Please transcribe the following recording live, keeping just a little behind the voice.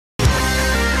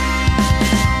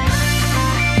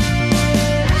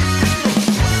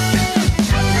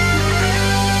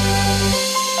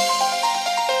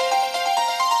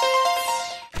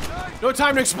No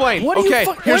time to explain. What are okay,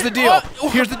 you here's the deal.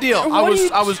 Here's the deal. I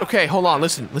What was. Okay, hold on.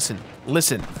 Listen.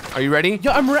 Are you ready?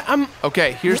 Yeah, I'm.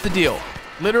 Okay, here's the deal.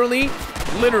 Literally.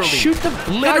 Shoot the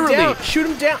guy down. Shoot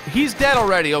him down. He's dead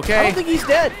already. Okay. I don't think he's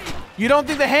dead. You don't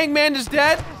think the hangman is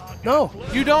dead? No.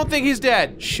 You don't think he's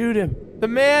dead? Shoot him. The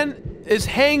man is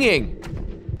hanging.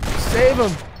 Save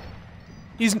him.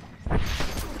 He's.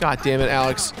 God damn it,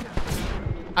 Alex.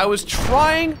 I was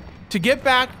trying to get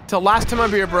back to last time on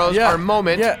Beer Bros, our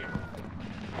moment. Yeah.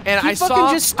 And I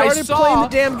just started playing the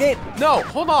damn game. No,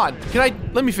 hold on.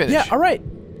 Let me finish. Yeah, all right.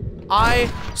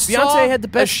 I saw had the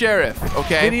best a sheriff,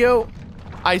 okay? Video.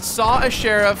 I saw a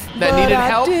sheriff that needed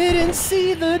help. I didn't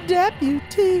see the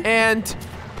deputy. And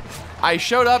I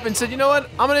showed up and said, you know what?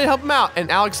 I'm gonna help him out.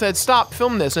 And Alex said, stop,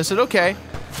 film this. And I said, okay.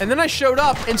 And then I showed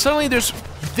up and suddenly there's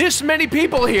this many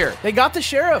people here. They got the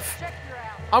sheriff.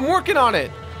 I'm working on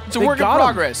it. It's a work in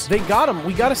progress. They got him.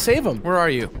 We gotta save him. Where are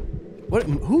you? What?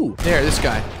 Who? There, this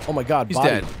guy. Oh my God, he's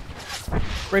body. dead.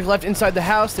 Break left inside the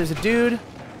house. There's a dude. I'm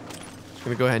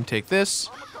gonna go ahead and take this.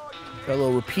 Got a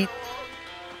little repeat.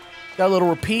 Got a little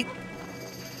repeat.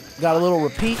 Got a little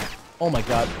repeat. Oh my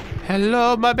God.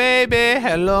 Hello, my baby.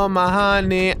 Hello, my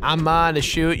honey. I'm gonna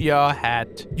shoot your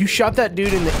hat. You shot that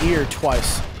dude in the ear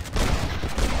twice.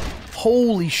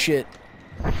 Holy shit.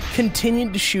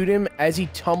 Continued to shoot him as he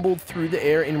tumbled through the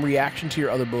air in reaction to your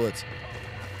other bullets.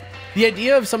 The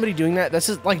idea of somebody doing that, that's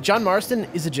just, like, John Marston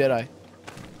is a Jedi.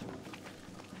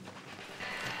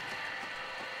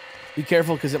 Be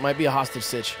careful, because it might be a hostage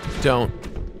sitch. Don't.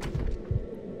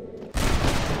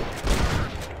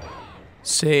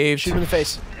 Saved. Shoot him in the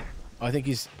face. Oh, I think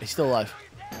he's still alive.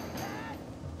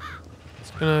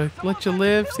 It's gonna let you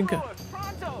live. Thinking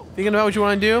about what you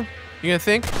want to do? You gonna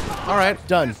think? All right.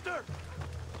 Done.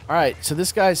 All right, so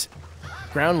this guy's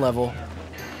ground level.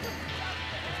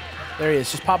 There he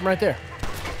is. Just pop him right there.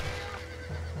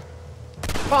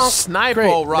 Sniper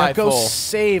Great. rifle. Now go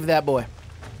save that boy.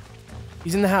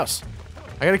 He's in the house.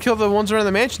 I gotta kill the ones around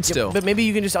the mansion still. But maybe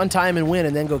you can just untie him and win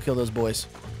and then go kill those boys.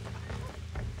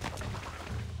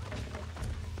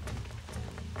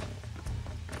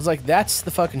 It's like, that's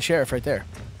the fucking sheriff right there.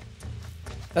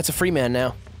 That's a free man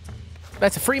now.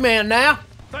 That's a free man now.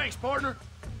 Thanks, partner.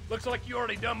 Looks like you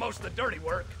already done most of the dirty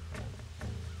work.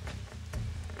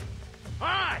 All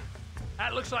right.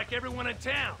 That looks like everyone in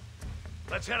town.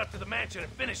 Let's head up to the mansion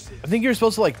and finish this. I think you're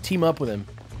supposed to, like, team up with him.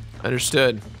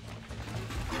 Understood.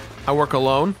 I work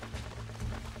alone.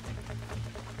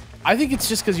 I think it's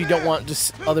just because you don't want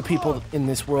just other people in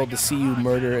this world to see you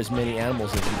murder as many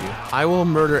animals as you do. I will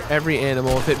murder every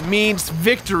animal if it means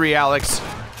victory, Alex.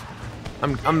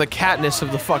 I'm the Katniss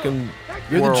of the fucking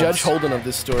You're world. the Judge Holden of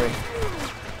this story.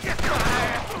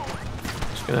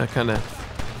 Just gonna kind of,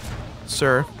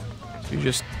 sir. You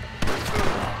just.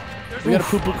 We got a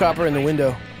poo-poo copper in the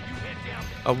window.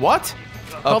 A what?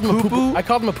 I called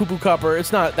him a poo-poo copper.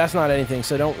 It's not. That's not anything.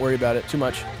 So don't worry about it too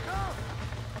much.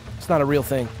 It's not a real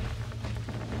thing.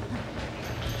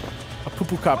 A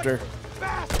poo-poo copter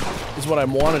is what I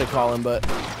wanted to call him, but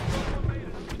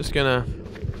Just gonna.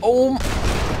 Oh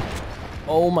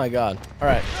my God! All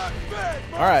right,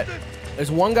 all right. There's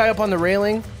one guy up on the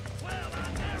railing.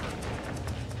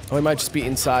 Oh, he might just be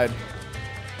inside.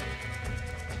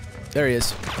 There he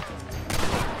is.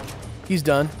 He's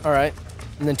done. All right.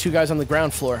 And then two guys on the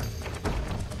ground floor.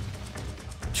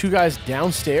 Two guys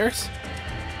downstairs?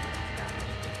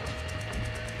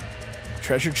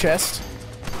 Treasure chest.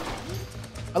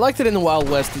 I like that in the Wild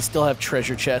West they still have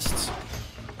treasure chests.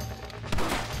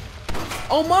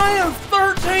 Oh my,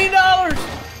 $13!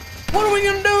 What are we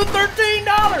gonna do with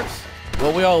 $13?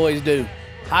 Well, we always do.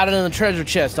 Hide it in the treasure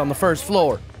chest on the first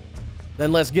floor.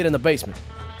 Then let's get in the basement.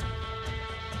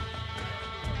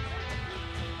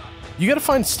 You gotta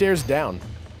find stairs down.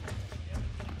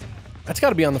 That's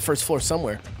gotta be on the first floor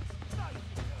somewhere.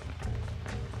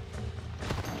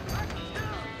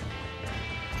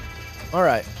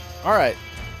 Alright, alright.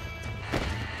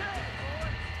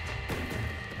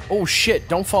 Oh shit,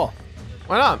 don't fall.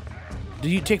 Why not? Do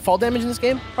you take fall damage in this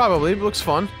game? Probably. It looks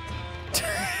fun.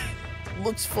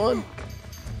 Looks fun.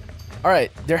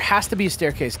 Alright, there has to be a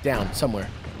staircase down somewhere.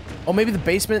 Oh, maybe the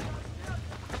basement.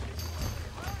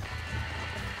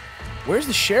 Where's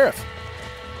the sheriff?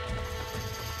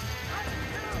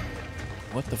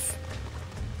 What the f...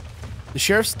 The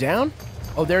sheriff's down?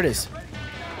 Oh, there it is.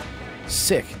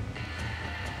 Sick.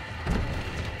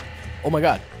 Oh my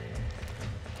God.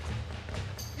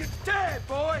 You're dead,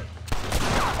 boy.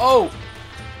 Oh!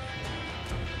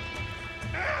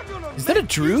 Is that a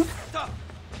droog?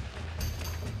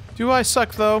 Do I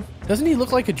suck though? Doesn't he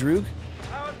look like a droog?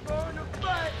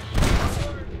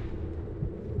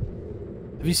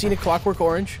 Have you seen A Clockwork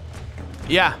Orange?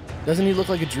 Yeah. Doesn't he look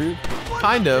like a druid?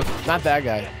 Kind of. Not that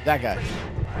guy. That guy.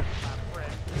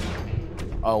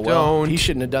 Oh, well, he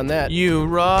shouldn't have done that. You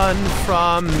run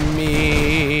from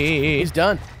me. He's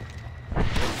done.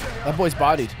 That boy's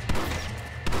bodied.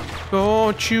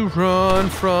 Don't you run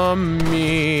from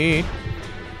me.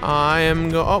 I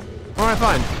am oh, alright,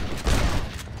 fine.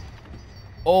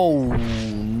 Oh,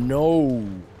 no.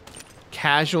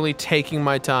 Casually taking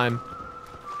my time.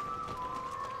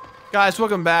 Guys,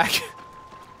 welcome back.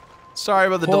 Sorry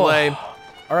about the delay.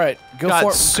 All right, go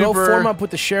form up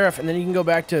with the sheriff, and then you can go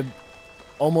back to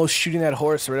almost shooting that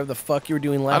horse or whatever the fuck you were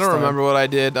doing last time. I don't remember what I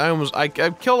did. I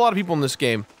killed a lot of people in this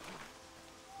game.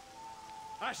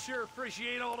 I sure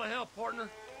appreciate all the help, partner.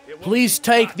 Please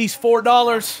take these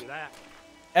 $4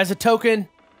 as a token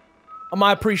of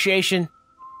my appreciation.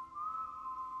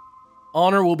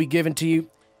 Honor will be given to you.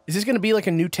 Is this going to be like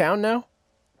a new town now?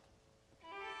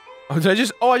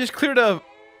 Oh, I just cleared a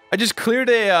I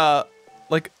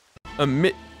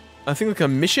think like a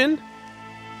mission?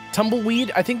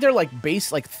 Tumbleweed? I think they're like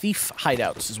thief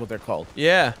hideouts is what they're called.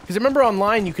 Yeah. Because I remember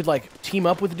online you could like team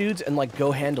up with dudes and like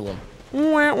go handle them.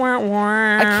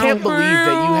 I can't believe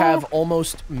that you have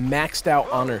almost maxed out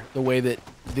honor the way that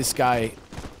this guy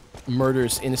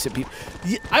murders innocent people.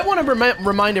 I want to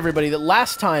remind everybody that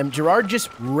last time Jirard just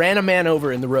ran a man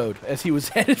over in the road as he was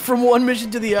headed from one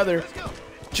mission to the other.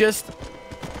 Just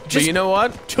but you know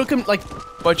what? Took him like.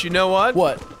 But you know what?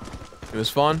 What? It was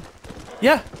fun.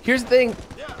 Yeah. Here's the thing.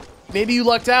 Maybe you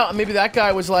lucked out, and maybe that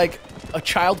guy was like a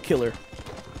child killer.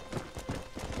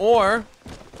 Or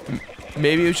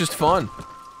maybe it was just fun.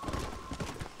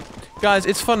 Guys,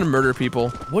 it's fun to murder people.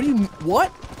 What do you?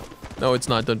 What? No, it's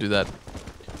not. Don't do that.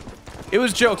 It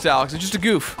was jokes, Alex. It's just a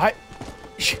goof.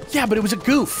 Yeah, but it was a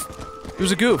goof. It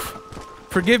was a goof.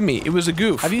 Forgive me. It was a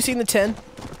goof. Have you seen The 10?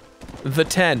 The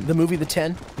 10. The movie The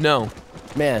 10? No.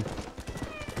 Man.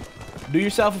 Do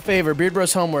yourself a favor, Beard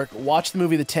Bros homework, watch the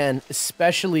movie The 10,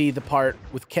 especially the part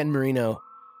with Ken Marino,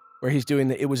 where he's doing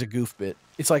the "it was a goof" bit.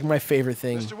 It's like my favorite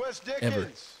thing Mr. West ever.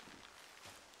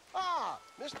 Ah,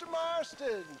 Mr.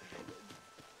 Marston.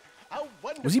 How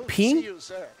wonderful Was he to peeing? see you,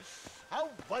 sir. How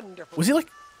wonderful. Was he like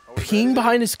peeing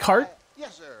behind his cart?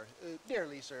 Yes, sir.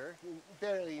 Nearly, sir.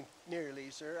 Barely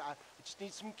nearly, sir. I just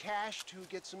need some cash to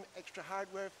get some extra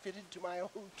hardware fitted to my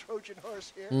old Trojan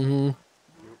horse here. Mm-hmm.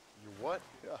 You what?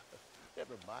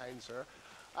 Never mind, sir.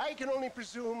 I can only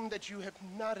presume that you have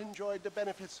not enjoyed the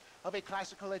benefits of a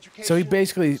classical education. So he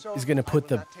basically is going to put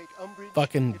the umbrage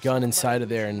fucking gun inside of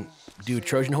there and do a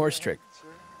Trojan horse trick.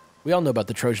 We all know about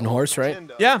the Trojan horse, right?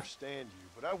 Yeah. Understand you,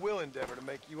 but I will endeavor to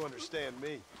make you understand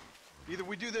me. Either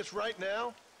we do this right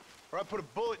now, or I put a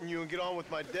bullet in you and get on with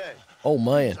my day. Oh,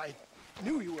 man. I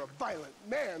knew you were a violent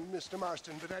man, Mr.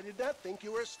 Marston, but I did not think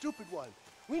you were a stupid one.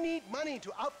 We need money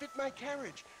to outfit my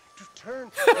carriage, to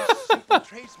turn this simple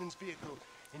tradesman's vehicle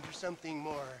into something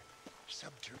more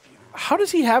subterfuge. How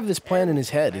does he have this plan in his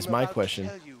head is my question. I'm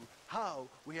about to tell you how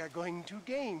we are going to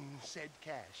gain said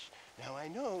cash. Now I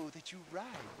know that you ride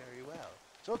very well.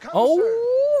 So come, Oh,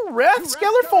 sir.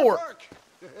 Rathskeller Fork.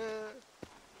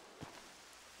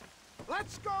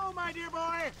 Let's go, my dear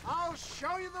boy. I'll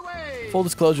show you the way. Full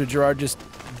disclosure, Jirard just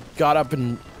got up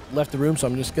and left the room, so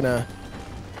I'm just gonna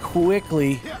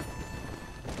quickly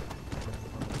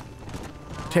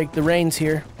take the reins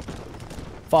here.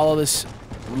 Follow this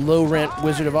low-rent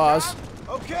Wizard of Oz.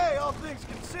 Okay, all things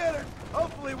considered,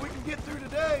 hopefully we can get through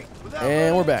today without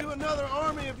And we're back. running into another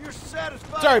army of your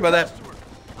satisfied Sorry about that. customers.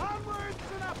 Onwards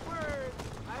and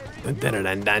upwards. Dun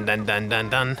dun dun dun dun dun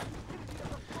dun.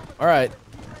 All right.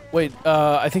 Wait,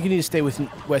 I think you need to stay with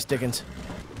West Dickens.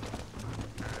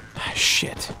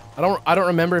 Shit. I don't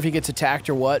remember if he gets attacked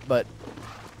or what, but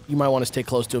you might want to stay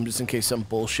close to him just in case some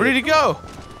bullshit. Where did he go?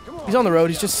 He's on the road.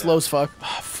 He's just slow as fuck.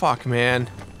 Oh, fuck, man.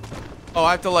 Oh,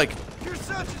 I have to like. You're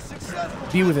such a successful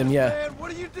Be with him, yeah. man.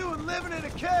 What are you doing living in a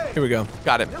cave? Here we go.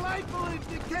 Got it. Delightful and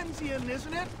Dickensian,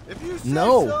 isn't it? If you say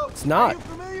No, so, it's not. Are you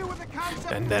familiar with the concept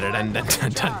Dun of dun dun dun dun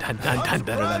dun dun dun dun dun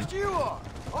dun. I'm surprised you are.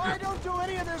 Oh, I don't do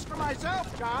any of this for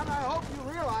myself, John. I hope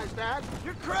you realize that.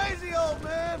 You're crazy, old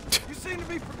man. You seem to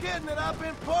be forgetting that I've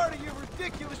been part of your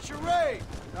ridiculous charade.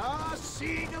 Ah,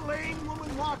 seeing a lame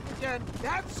woman walk again.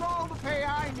 That's all the pay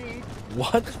I need.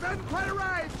 What? It's been quite a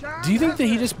ride, John. Do you think that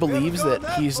he hasn't just it? We believes haven't that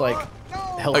gone he's far. like No,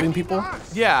 helping people?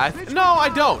 us. Yeah. No, I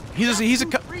don't. He's a.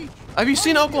 Have you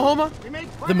seen Oklahoma? We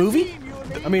make quite The a movie? team, you and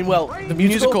me. I mean, well, the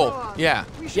musical. Yeah.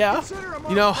 We should Yeah. consider a more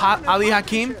You know permanent Ali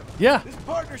Hakim? partnership. Yeah. This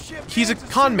partnership He's a ends as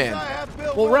con soon man. as I have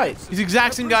Bill Well, right. Williams. He's the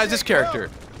exact same guy as this character.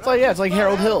 It's like, yeah, it's like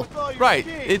Harold Hill. Right.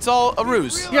 It's all a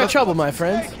ruse. Yeah, trouble, my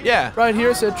friend. Yeah. Right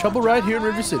here said trouble right here in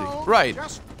River City. Right.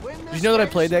 Just win Did this you know that I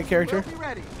race played that and character? we'll be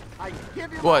ready. I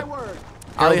give you What? my word.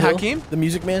 Ali Hill? Hakim? The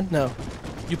Music Man? No.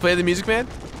 You play the Music Man?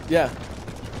 Yeah.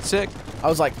 Sick. I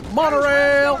was like,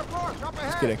 monorail!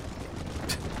 Just Just kidding.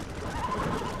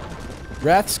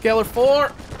 Rathskeller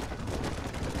 4!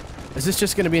 Is this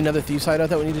just gonna be another Thieves hideout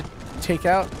that we need to take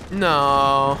out?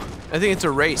 No. I think it's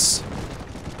a race.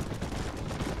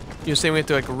 You're saying we have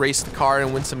to like race the car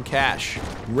and win some cash.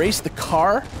 Race the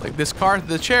car? Like this car,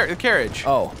 the carriage.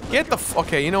 Oh. Get the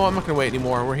okay, you know what? I'm not gonna wait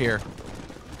anymore. We're here.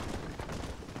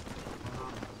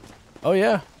 Oh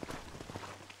yeah.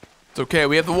 It's okay,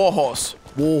 we have the war horse.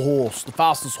 War horse, the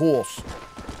fastest horse.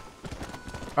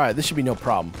 Alright, this should be no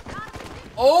problem.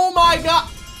 Oh my god!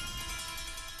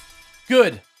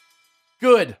 Good.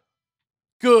 Good.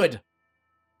 Good.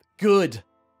 Good.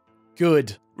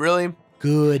 Good. Really?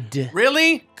 Good.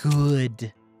 Really?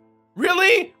 Good.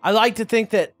 Really? I like to think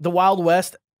that the Wild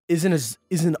West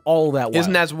isn't all that wild.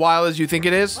 Isn't as wild as you think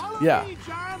it is? Yeah.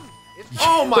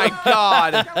 Oh my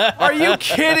god! Are you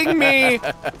kidding me?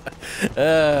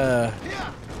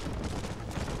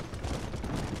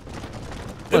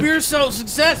 If you're so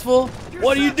successful,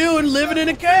 what are you doing living in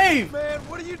a cave? Man,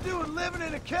 what are you doing living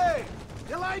in a cave?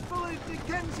 Delightfully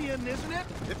Dickensian, isn't it?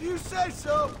 If you say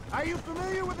so. Are you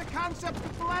familiar with the concept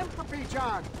of philanthropy,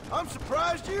 John? I'm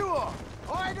surprised you are.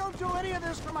 Oh, I don't do any of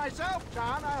this for myself,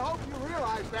 John. I hope you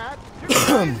realize that. You're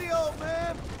crazy, old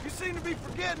man. You seem to be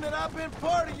forgetting that I've been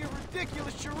part of your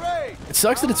ridiculous charade. It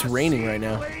sucks that it's raining right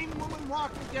now.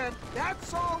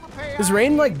 That's all the pay. Does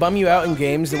rain like bum you out in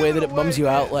games the way that it bums you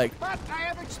out like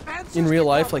in real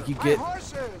life? Like you get,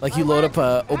 like you load up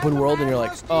a open world and you're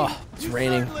like, oh, it's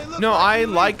raining. No, I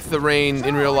like the rain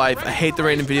in real life. I hate the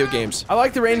rain in video games. I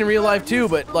like the rain in real life too,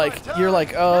 but like you're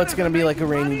like, oh, it's gonna be like a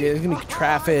rainy day. There's gonna be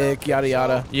traffic, yada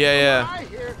yada. Yeah. I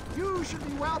hear you should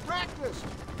be well practiced.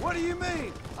 What do you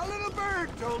mean? A little bird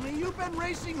told me you've been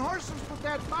racing horses with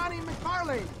that Bonnie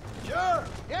McFarlane. Sure.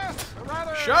 Yes, a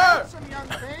rather handsome young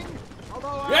thing.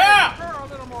 Although I prefer a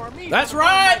little more meat. That's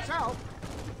right. Myself.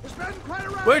 It's been quite a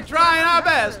ride. We're trying our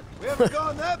best. We haven't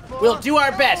gone that far. We'll do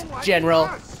our best, General.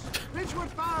 Ridgewood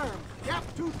Farm,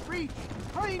 Gap-Tooth Reach,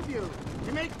 Plainview.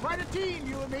 You make quite a team,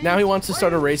 you and me. Now he wants to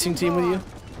start a racing team with you?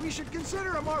 We should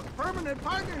consider a more permanent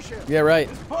partnership. Yeah, right.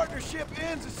 This partnership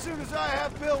ends as soon as I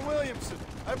have Bill Williamson.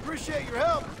 I appreciate your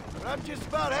help, but I've just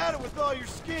about had it with all your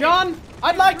schemes. John,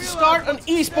 I'd like to start an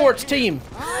esports team.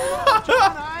 I know,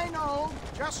 John, I know.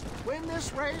 Just win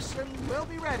this race and we'll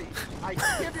be ready. I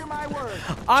give you my word.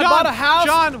 I bought a house.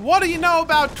 John, what do you know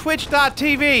about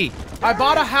Twitch.tv? I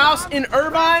bought a house in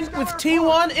Irvine with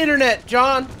T1 internet,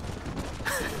 John.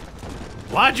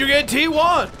 Why'd you get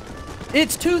T1?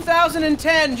 It's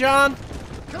 2010, John.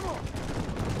 Come on.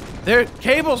 Their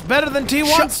cable's better than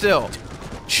T1 still.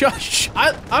 Shush.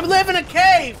 I'm living in a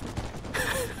cave.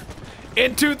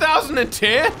 In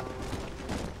 2010?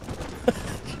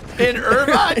 In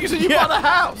Irvine? You said you bought a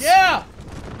house. Yeah.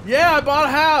 Yeah, I bought a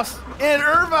house. In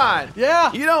Irvine?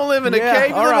 Yeah. You don't live in a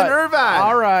cave, you live in Irvine.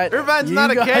 All right. Irvine's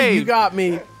not a cave. You got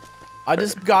me. I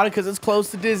just got it because it's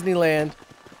close to Disneyland.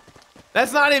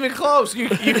 That's not even close. You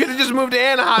could have just moved to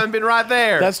Anaheim and been right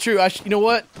there. That's true. You know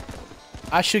what?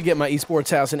 I should get my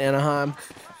esports house in Anaheim.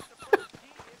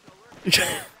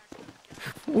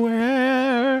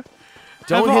 Where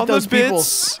Don't have hit all those the people.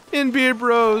 bits in Beer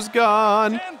Bros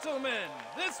gone? Gentlemen,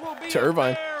 this will be To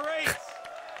Irvine. a fair race.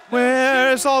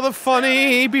 Where's all the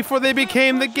funny before they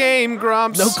became the game,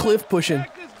 Grumps? No cliff pushing.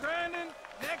 Practice, Brandon.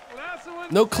 Neck lassoing.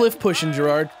 No cliff pushing,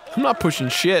 Jirard. I'm not pushing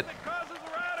shit. Causes the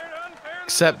rider unfairly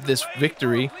Except this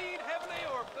victory. lead heavily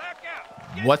or black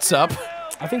out. What's up?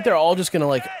 I think they're all just gonna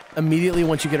like immediately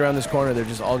once you get around this corner, they're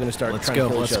just all gonna start Let's trying go,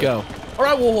 to kill let's each go. other. All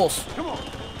right, Woolholes.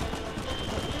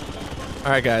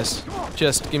 All right, guys.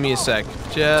 Just give me a sec.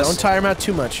 Don't Just tire him out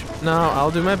too much. no,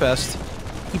 I'll do my best.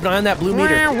 Keep an eye on that blue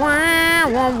meter. You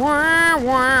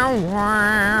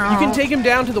can take him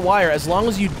down to the wire as long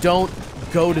as you don't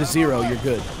go to 0. You're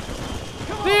good.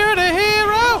 0 to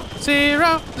hero,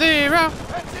 0, 0.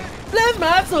 Bless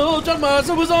my soul, John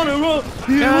Marston was on a roll.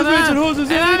 He was racing horses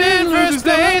And I'm in first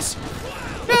place. place.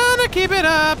 Gonna keep it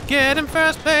up, get in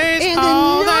first place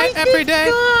all night, every day.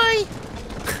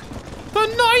 The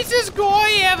nicest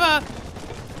guy ever.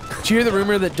 Did you hear the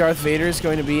rumor that Darth Vader is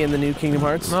going to be in the new Kingdom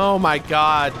Hearts? Oh my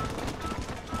god.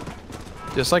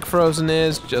 Just like Frozen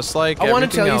is, just like I want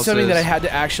to tell you something that I is. had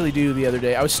to actually do the other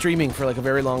day. I was streaming for like a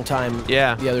very long time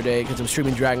Yeah. the other day because I'm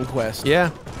streaming Dragon Quest.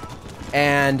 Yeah.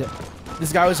 And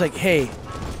this guy was like, hey,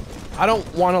 I don't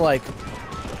want to like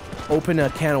open a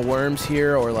can of worms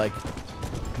here or like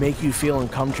make you feel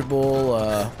uncomfortable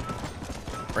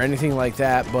or anything like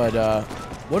that, but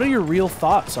what are your real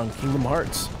thoughts on Kingdom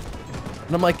Hearts?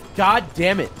 And I'm like, God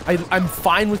damn it, I'm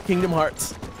fine with Kingdom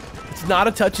Hearts. It's It's not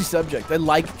a touchy subject. I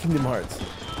like Kingdom Hearts.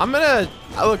 I'm gonna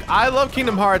look. I love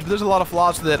Kingdom Hearts, but there's a lot of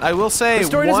flaws with it. I will say The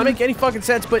story doesn't make any fucking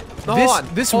sense, but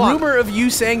this rumor of you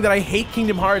saying that I hate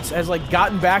Kingdom Hearts has like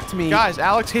gotten back to me. Guys,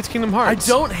 Alex hates Kingdom I Hearts.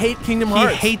 don't hate Kingdom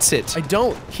Hearts. He hates it. I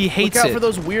don't. He hates Look out it. for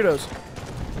those weirdos.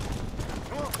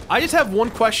 I just have one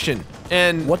question,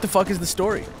 and What the fuck is the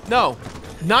story? no,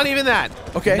 not even that.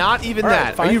 Okay. Not even All right,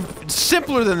 that. fine. Are you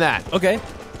simpler than that? Okay.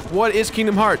 What is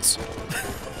Kingdom Hearts?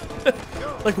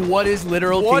 Like, what is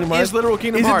literal What Kingdom Hearts? is literal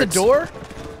Kingdom Is Hearts? it the door?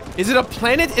 Is it a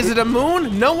planet? Is it a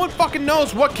moon? No one fucking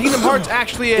knows what Kingdom Hearts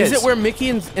actually is. Is it where Mickey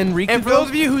and Riku And for go? those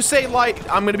of you who say light,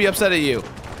 I'm gonna be upset at you.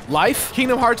 Life?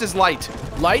 Kingdom Hearts is light.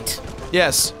 Light?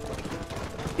 Yes.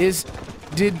 Is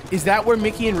that where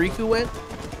Mickey and Riku went?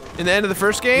 In the end of the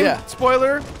first game? Yeah.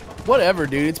 Spoiler? Whatever,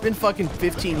 dude. It's been fucking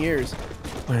 15 years.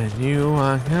 When you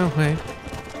walk away.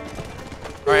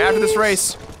 Alright, after this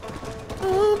race.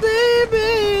 Oh,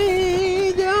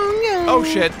 baby, don't go. Oh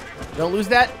shit. Don't lose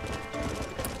that.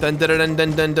 Dun dun dun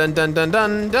dun dun dun dun dun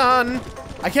dun dun.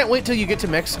 I can't wait till you get to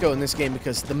Mexico in this game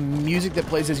because the music that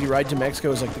plays as you ride to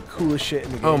Mexico is like the coolest shit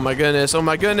in the game. Oh my goodness, oh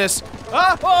my goodness.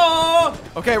 Ah! Oh!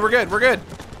 Okay, we're good, we're good.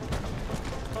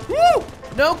 Woo!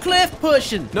 No cliff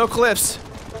pushing. No cliffs.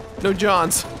 No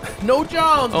Johns. No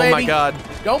Johns, Oh baby. my god.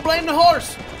 Don't blame the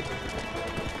horse.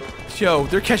 Yo,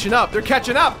 they're catching up, they're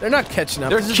catching up. They're not catching up.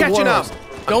 They're This is the catching up.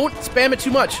 Warhorse. Don't spam it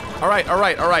too much. Alright,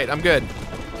 alright, alright, I'm good.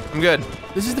 I'm good.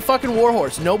 This is the fucking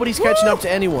Warhorse. Nobody's catching up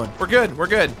to anyone. We're good, we're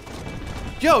good.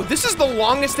 Yo, this is the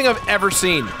longest thing I've ever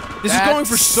seen. This is going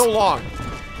for so long.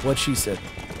 What she said.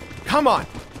 Come on.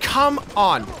 Come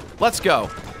on. Let's go.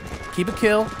 Keep it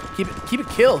kill. Keep it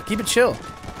kill. Keep it chill.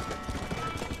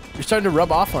 You're starting to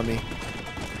rub off on me.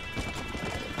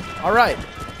 All right.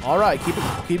 All right.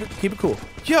 Keep it cool.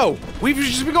 Yo, we've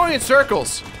just been going in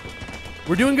circles.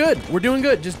 We're doing good. We're doing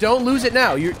good. Just don't lose it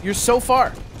now. You're so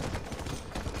far.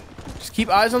 Just keep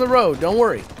eyes on the road. Don't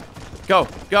worry. Go,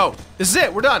 go. This is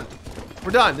it. We're done.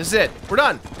 We're done. This is it. We're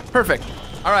done. Perfect.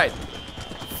 All right.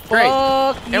 Great.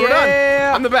 Fuck And we're done.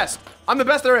 yeah. I'm the best. I'm the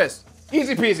best there is.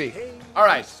 Easy peasy. All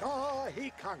right. Saw,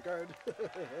 he conquered.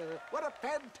 What a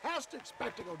fantastic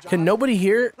spectacle, John. Can nobody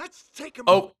hear? Let's take him.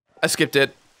 Oh, I skipped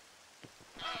it.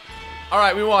 All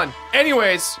right, we won.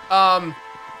 Anyways,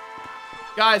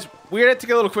 guys, we're gonna take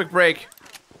a little quick break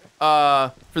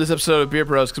for this episode of Beer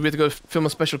Bros because we have to go film a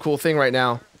special cool thing right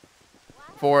now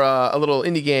for a little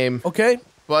indie game. Okay.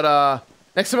 But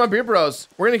next time on Beer Bros,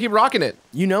 we're gonna keep rocking it.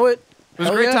 You know it. It was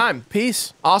a Hell great yeah. time.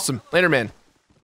 Peace. Awesome. Later, man.